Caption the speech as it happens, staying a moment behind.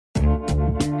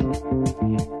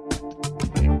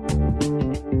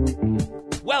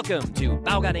Welcome to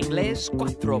Baugan Inglés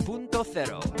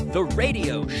 4.0, the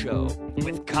radio show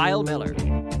with Kyle Miller.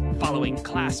 Following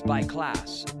class by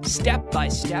class, step by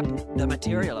step, the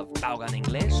material of Baugan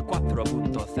Inglés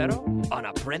 4.0 on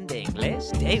Aprende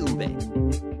Inglés TV.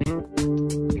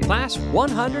 Class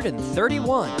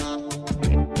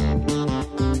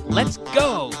 131. Let's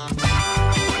go!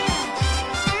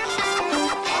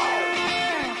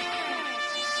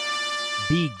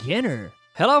 Beginner.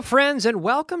 Hello, friends, and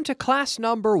welcome to class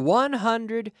number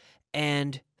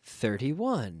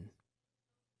 131.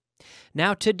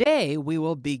 Now, today we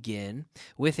will begin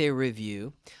with a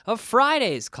review of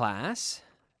Friday's class,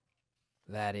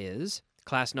 that is,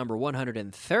 class number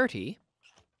 130.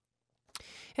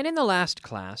 And in the last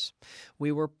class,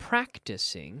 we were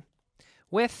practicing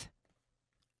with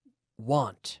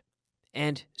want.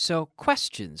 And so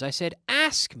questions, I said,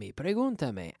 ask me,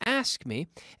 pregúntame, ask me,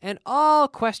 and all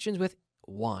questions with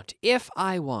want. If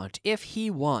I want, if he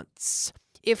wants,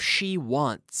 if she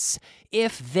wants,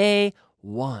 if they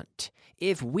want,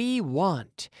 if we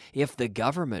want, if the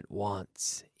government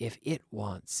wants, if it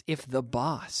wants, if the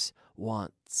boss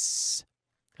wants.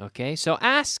 Okay, so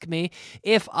ask me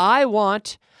if I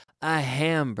want a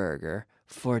hamburger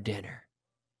for dinner.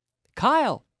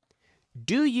 Kyle,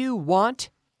 do you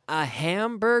want a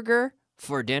hamburger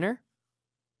for dinner?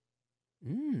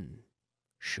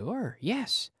 Sure,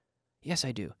 yes. Yes,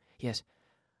 I do. Yes,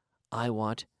 I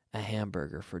want a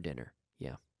hamburger for dinner.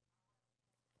 Yeah.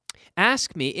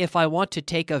 Ask me if I want to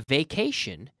take a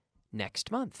vacation next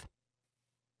month.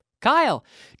 Kyle,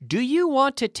 do you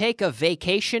want to take a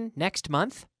vacation next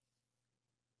month?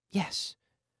 Yes.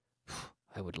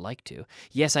 I would like to.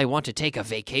 Yes, I want to take a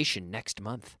vacation next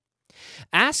month.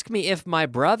 Ask me if my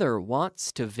brother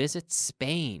wants to visit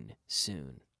Spain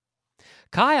soon.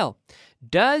 Kyle,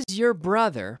 does your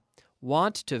brother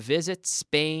want to visit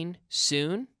Spain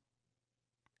soon?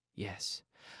 Yes,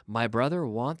 my brother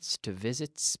wants to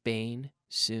visit Spain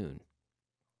soon.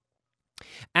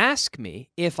 Ask me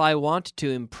if I want to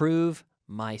improve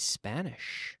my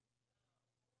Spanish.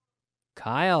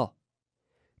 Kyle,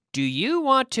 do you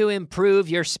want to improve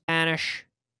your Spanish?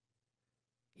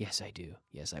 Yes, I do.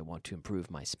 Yes, I want to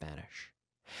improve my Spanish.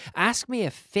 Ask me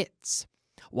if Fitz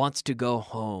wants to go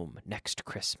home next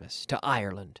Christmas to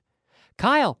Ireland.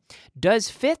 Kyle, does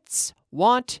Fitz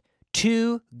want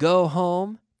to go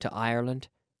home to Ireland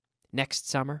next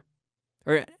summer?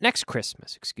 Or next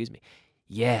Christmas, excuse me.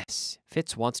 Yes,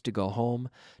 Fitz wants to go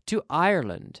home to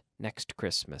Ireland next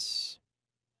Christmas.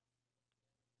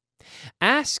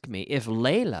 Ask me if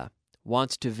Layla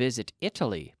wants to visit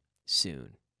Italy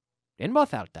soon. En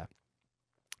voz alta.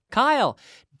 Kyle,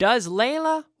 does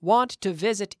Layla want to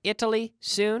visit Italy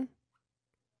soon?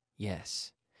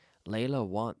 Yes, Layla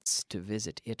wants to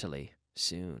visit Italy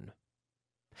soon.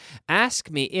 Ask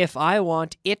me if I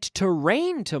want it to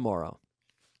rain tomorrow.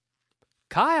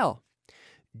 Kyle,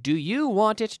 do you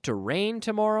want it to rain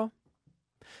tomorrow?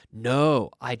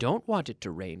 No, I don't want it to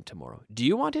rain tomorrow. Do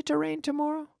you want it to rain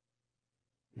tomorrow?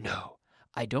 No,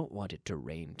 I don't want it to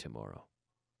rain tomorrow.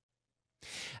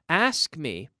 Ask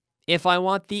me if I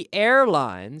want the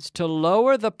airlines to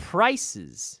lower the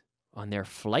prices on their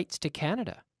flights to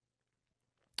Canada.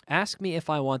 Ask me if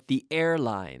I want the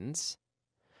airlines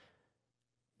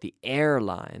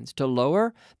to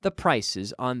lower the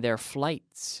prices on their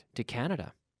flights to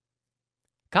Canada.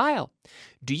 Kyle,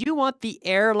 do you want the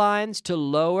airlines to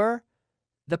lower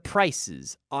the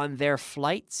prices on their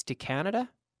flights to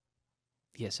Canada?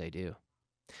 Yes, I do.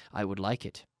 I would like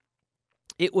it.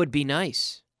 It would be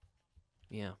nice.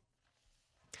 Yeah.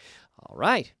 All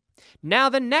right. Now,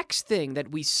 the next thing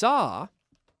that we saw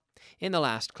in the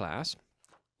last class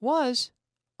was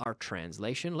our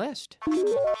translation list.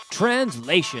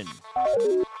 Translation.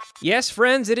 Yes,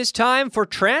 friends, it is time for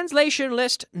translation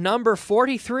list number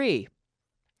 43.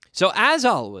 So, as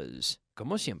always,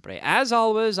 como siempre, as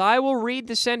always, I will read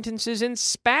the sentences in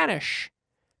Spanish,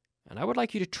 and I would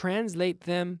like you to translate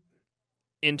them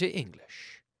into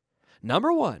English.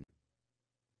 Number 1.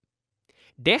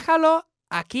 Déjalo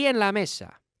aquí en la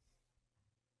mesa.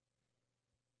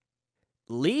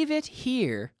 Leave it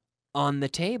here on the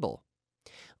table.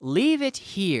 Leave it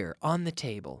here on the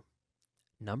table.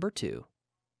 Number 2.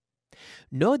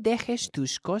 No dejes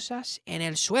tus cosas en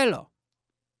el suelo.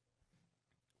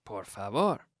 Por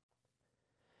favor.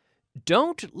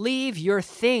 Don't leave your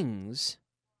things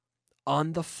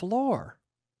on the floor.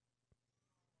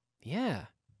 Yeah.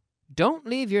 Don't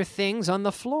leave your things on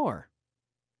the floor.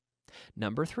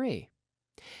 Number 3.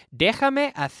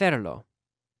 Déjame hacerlo.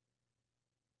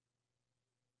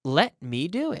 Let me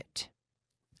do it.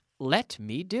 Let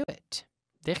me do it.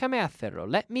 Déjame hacerlo.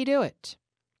 Let me do it.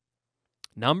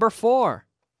 Number 4.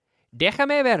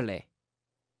 Déjame verle.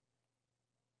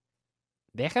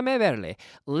 Déjame verle.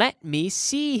 Let me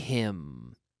see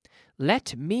him.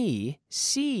 Let me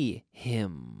see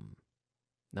him.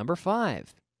 Number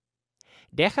 5.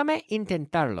 Déjame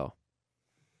intentarlo.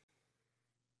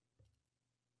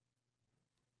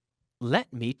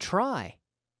 Let me try.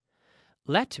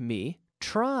 Let me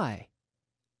try.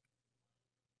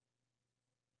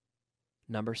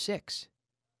 Number 6.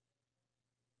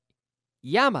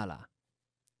 Llámala.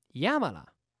 Llámala.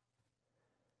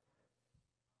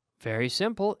 Very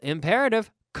simple.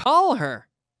 Imperative. Call her.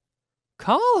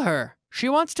 Call her. She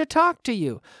wants to talk to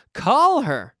you. Call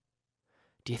her.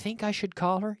 Do you think I should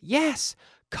call her? Yes.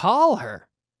 Call her.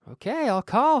 Okay, I'll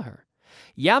call her.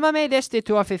 Llámame desde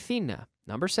tu oficina.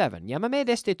 Number 7. Llámame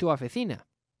desde tu oficina.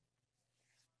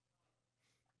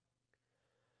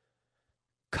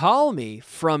 Call me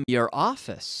from your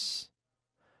office.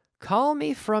 Call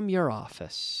me from your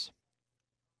office.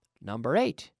 Number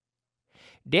 8.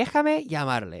 Déjame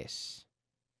llamarles.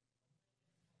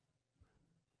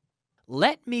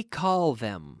 Let me call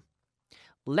them.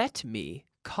 Let me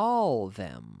call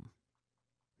them.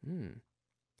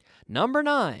 Number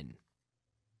 9.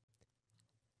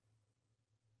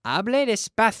 Hable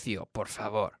despacio, por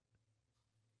favor.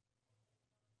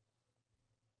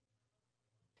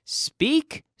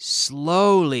 Speak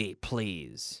slowly,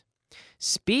 please.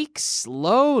 Speak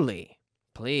slowly,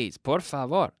 please. Por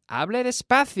favor. Hable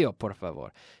despacio, por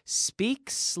favor. Speak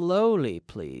slowly,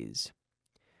 please.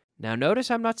 Now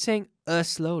notice I'm not saying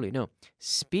slowly. No.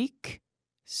 Speak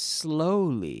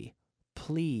slowly,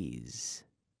 please.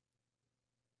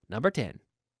 Number 10.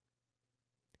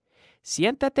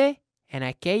 Siéntate en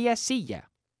aquella silla.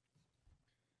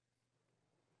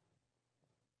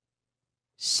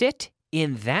 Sit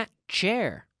in that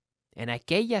chair. En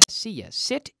aquella silla.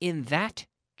 Sit in that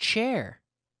chair.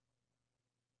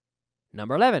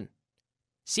 Number 11.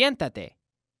 Siéntate.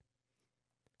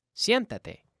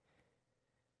 Siéntate.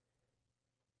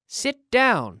 Sit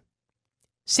down.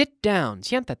 Sit down.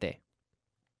 Siéntate.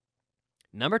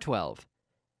 Number 12.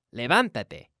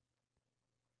 Levántate.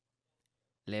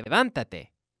 Levántate.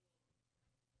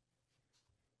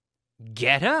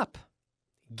 Get up.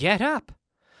 Get up.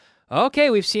 Okay,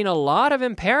 we've seen a lot of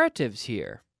imperatives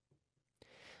here.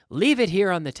 Leave it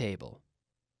here on the table.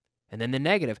 And then the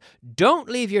negative. Don't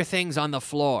leave your things on the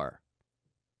floor.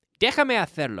 Déjame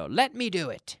hacerlo. Let me do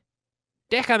it.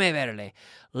 Déjame verle.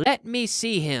 Let me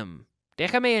see him.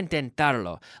 Déjame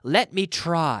intentarlo. Let me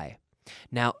try.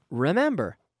 Now,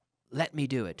 remember, let me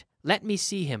do it. Let me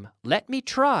see him. Let me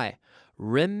try.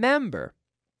 Remember,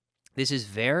 this is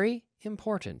very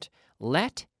important.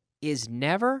 Let is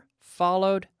never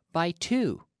followed by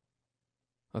to.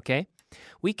 Okay?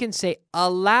 We can say,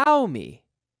 allow me.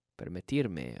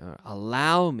 Permitirme. Or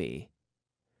allow me.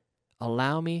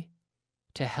 Allow me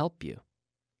to help you.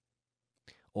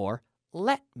 Or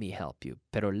let me help you.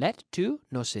 Pero let to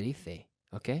no se dice.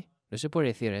 Okay? No se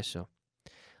puede decir eso.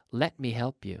 Let me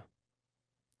help you.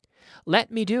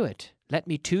 Let me do it. Let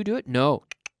me to do it? No.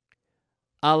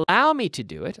 Allow me to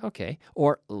do it. Okay.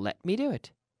 Or let me do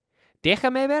it.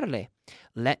 Déjame verle.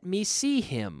 Let me see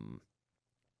him.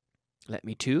 Let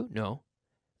me to? No.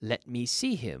 Let me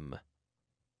see him.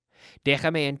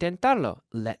 Déjame intentarlo.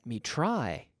 Let me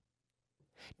try.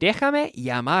 Déjame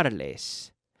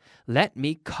llamarles. Let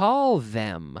me call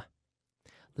them.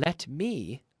 Let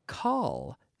me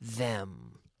call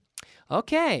them.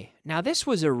 Okay, now this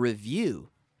was a review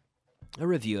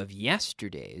of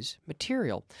yesterday's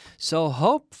material. So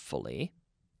hopefully,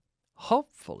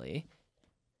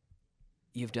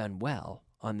 you've done well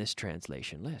on this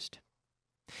translation list.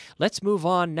 Let's move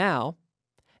on now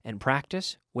and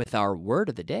practice with our word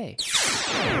of the day.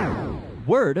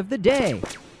 Word of the day.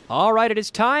 All right, it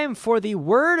is time for the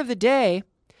word of the day.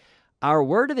 Our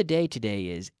word of the day today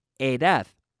is edad,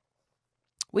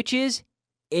 which is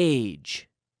age.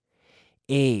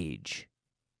 Age.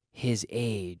 His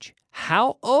age.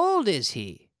 How old is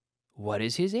he? What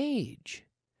is his age?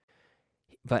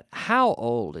 But how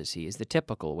old is he is the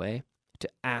typical way to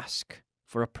ask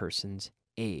for a person's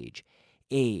age.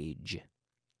 Age.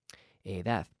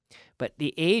 Edad. But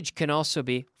the age can also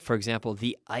be, for example,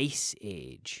 the ice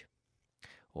age,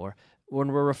 or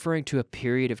when we're referring to a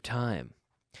period of time.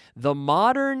 The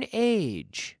modern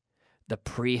age, the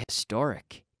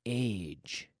prehistoric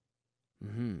age.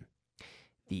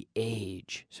 The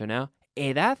age. So now,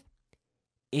 edad,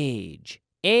 age.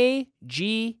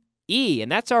 A-G-E.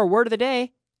 And that's our word of the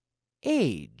day,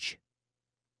 age.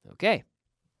 Okay.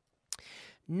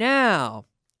 Now,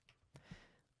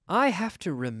 I have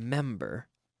to remember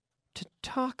to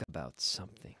talk about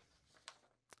something.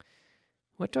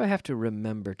 What do I have to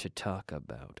remember to talk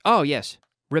about? Oh, yes,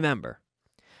 remember.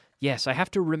 Yes, I have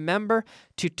to remember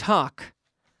to talk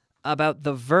about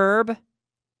the verb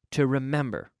to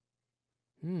remember.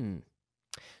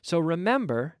 So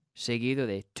remember, seguido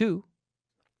de to.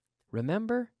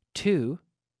 Remember to,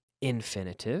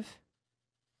 infinitive.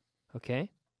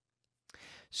 Okay?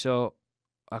 So,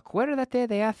 acuérdate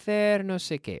de hacer no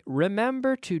sé qué.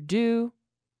 Remember to do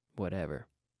whatever.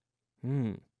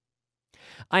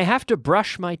 I have to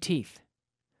brush my teeth.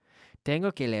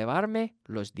 Tengo que lavarme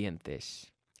los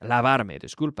dientes. Lavarme,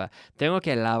 disculpa. Tengo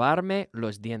que lavarme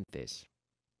los dientes.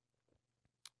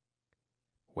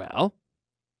 Well,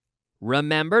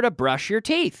 remember to brush your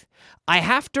teeth. I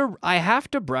have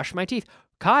to brush my teeth.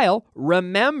 Kyle,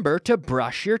 remember to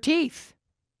brush your teeth.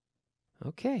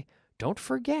 Okay, don't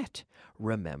forget.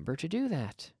 Remember to do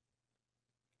that.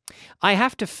 I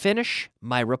have to finish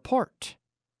my report.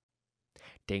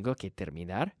 Tengo que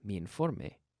terminar mi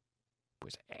informe.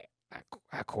 Pues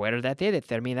acuérdate de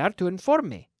terminar tu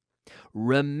informe.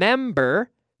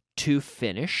 Remember to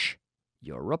finish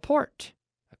your report.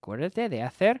 Acuérdate de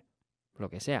hacer lo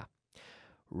que sea.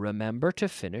 Remember to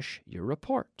finish your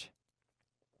report.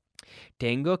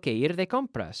 Tengo que ir de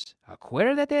compras.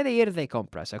 Acuérdate de ir de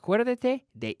compras. Acuérdate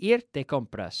de ir de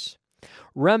compras.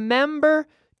 Remember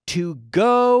to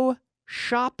go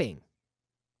shopping.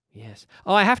 Yes.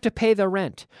 Oh, I have to pay the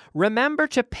rent. Remember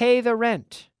to pay the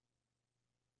rent.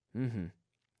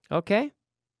 Okay.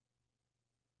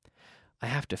 I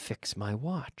have to fix my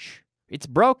watch. It's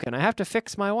broken. I have to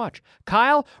fix my watch.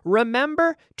 Kyle,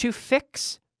 remember to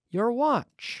fix your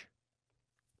watch.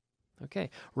 Okay.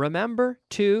 Remember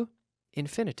to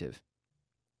infinitive.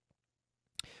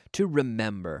 To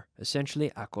remember.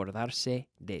 Essentially, acordarse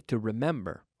de. To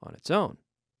remember on its own.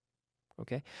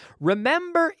 Okay.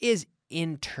 Remember is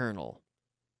internal.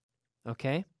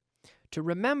 Okay. To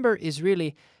remember is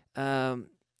really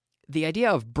the idea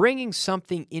of bringing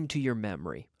something into your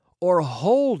memory or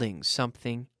holding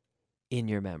something in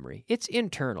your memory. It's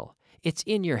internal. It's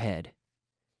in your head.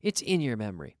 It's in your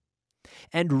memory.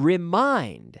 And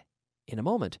remind, in a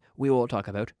moment, we will talk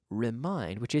about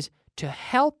remind, which is to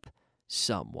help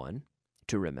someone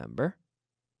to remember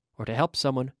or to help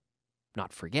someone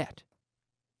not forget.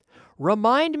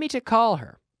 Remind me to call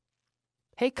her.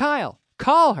 Hey, Kyle,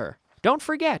 call her. Don't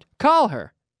forget, call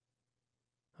her.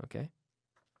 Okay?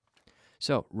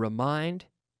 So, remind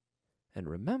and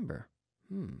remember.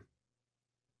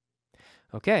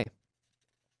 Okay.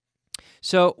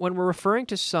 So, when we're referring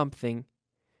to something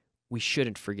we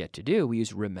shouldn't forget to do, we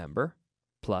use remember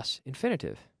plus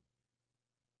infinitive.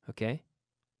 Okay?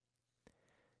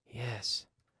 Yes.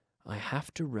 I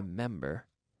have to remember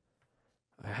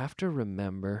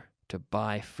to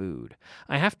buy food.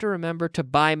 I have to remember to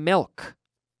buy milk.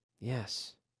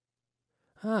 Yes.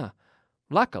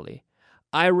 Luckily,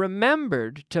 I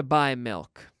remembered to buy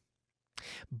milk,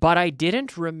 but I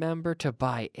didn't remember to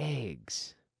buy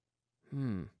eggs.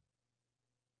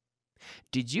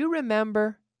 Did you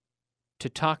remember to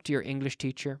talk to your English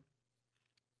teacher?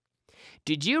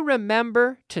 Did you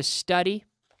remember to study?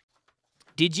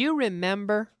 Did you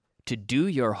remember to do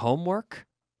your homework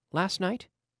last night?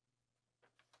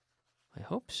 I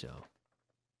hope so.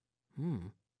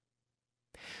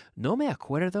 No me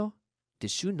acuerdo de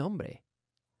su nombre.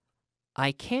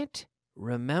 I can't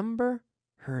remember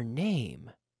her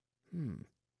name.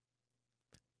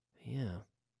 Yeah.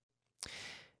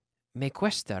 Me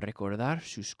cuesta recordar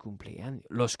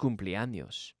los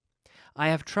cumpleaños. I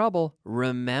have trouble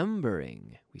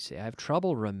remembering. We say, I have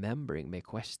trouble remembering. Me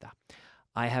cuesta.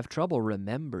 I have trouble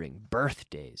remembering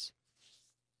birthdays.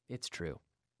 It's true.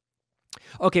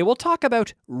 Okay, we'll talk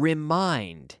about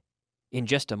remind in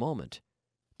just a moment.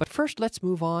 But first, let's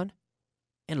move on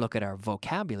and look at our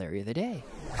vocabulary of the day.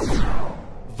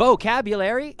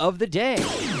 Vocabulary of the day.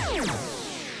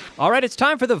 All right, it's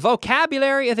time for the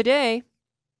vocabulary of the day.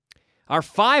 Our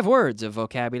 5 words of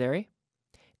vocabulary.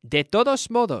 De todos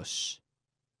modos.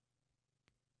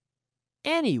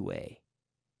 Anyway,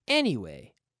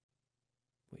 we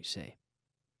say.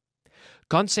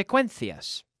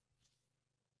 Consecuencias.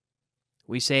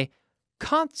 We say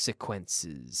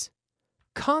consequences.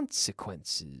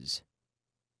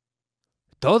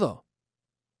 Todo.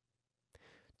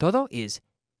 Todo is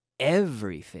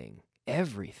everything.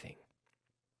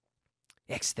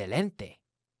 Excelente.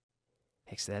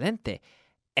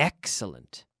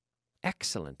 Excellent.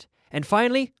 And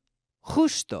finally,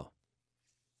 justo.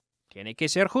 Tiene que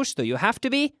ser justo. You have to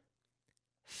be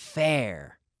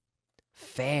fair.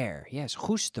 Yes,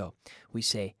 justo. We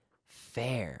say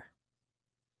fair.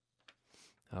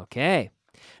 Okay.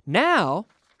 Now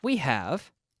we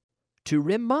have to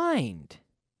remind.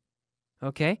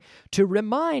 Okay? To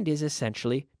remind is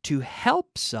essentially to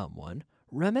help someone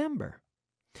remember.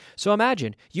 So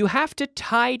imagine you have to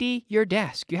tidy your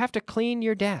desk. You have to clean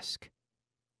your desk.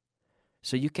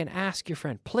 So you can ask your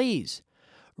friend, please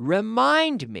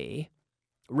remind me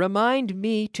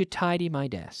to tidy my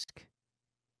desk.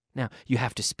 Now, you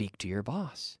have to speak to your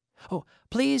boss. Oh,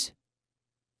 please,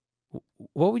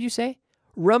 what would you say?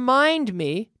 Remind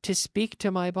me to speak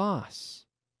to my boss.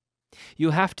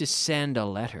 You have to send a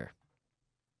letter.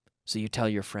 So you tell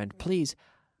your friend, please,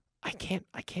 I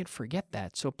can't forget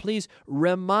that. So please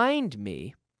remind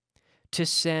me to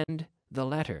send the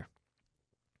letter.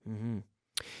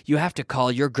 You have to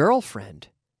call your girlfriend,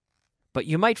 but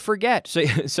you might forget.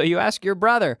 So you ask your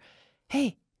brother,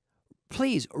 hey,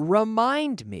 please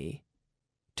remind me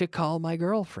to call my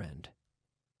girlfriend.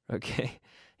 Okay,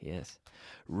 yes.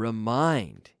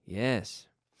 Remind, yes.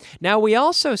 Now we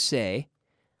also say,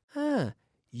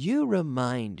 you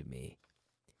remind me.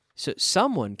 So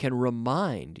someone can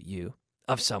remind you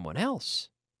of someone else.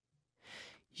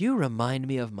 You remind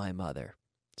me of my mother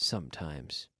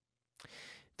sometimes.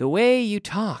 The way you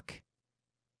talk,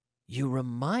 you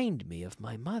remind me of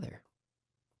my mother.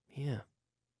 Yeah.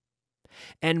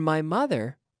 And my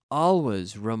mother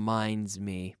always reminds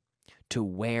me to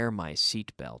wear my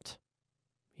seatbelt.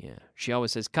 Yeah. She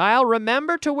always says, Kyle,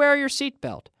 remember to wear your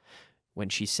seatbelt. When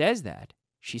she says that,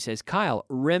 she says, Kyle,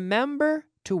 remember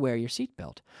to wear your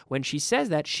seatbelt. When she says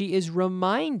that, she is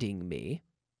reminding me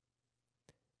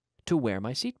to wear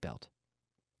my seatbelt.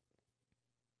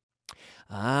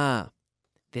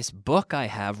 This book I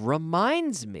have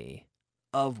reminds me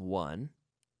of one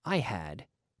I had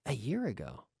a year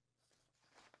ago.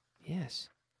 Yes,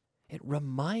 it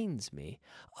reminds me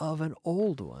of an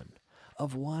old one,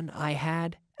 of one I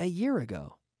had a year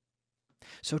ago.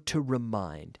 So to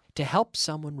remind, to help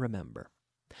someone remember.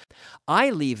 I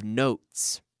leave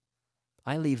notes.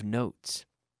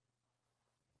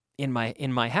 In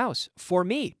my house for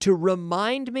me to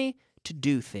remind me to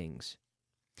do things.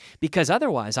 Because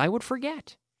otherwise I would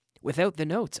forget. Without the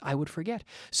notes, I would forget.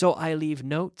 So I leave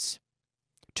notes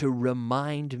to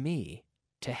remind me,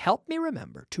 to help me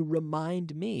remember, to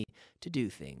remind me to do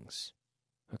things.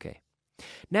 Okay.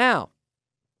 Now,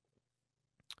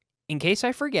 in case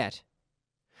I forget,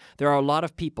 there are a lot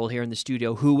of people here in the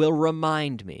studio who will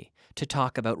remind me to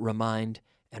talk about remind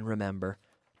and remember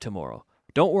tomorrow.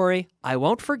 Don't worry, I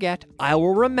won't forget. I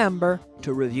will remember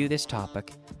to review this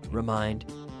topic,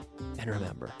 remind and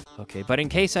remember. Okay, but in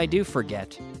case I do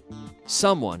forget,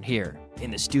 someone here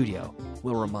in the studio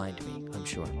will remind me, I'm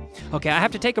sure. Okay, I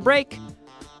have to take a break.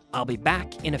 I'll be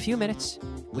back in a few minutes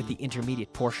with the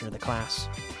intermediate portion of the class.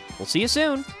 We'll see you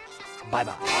soon.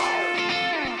 Bye-bye.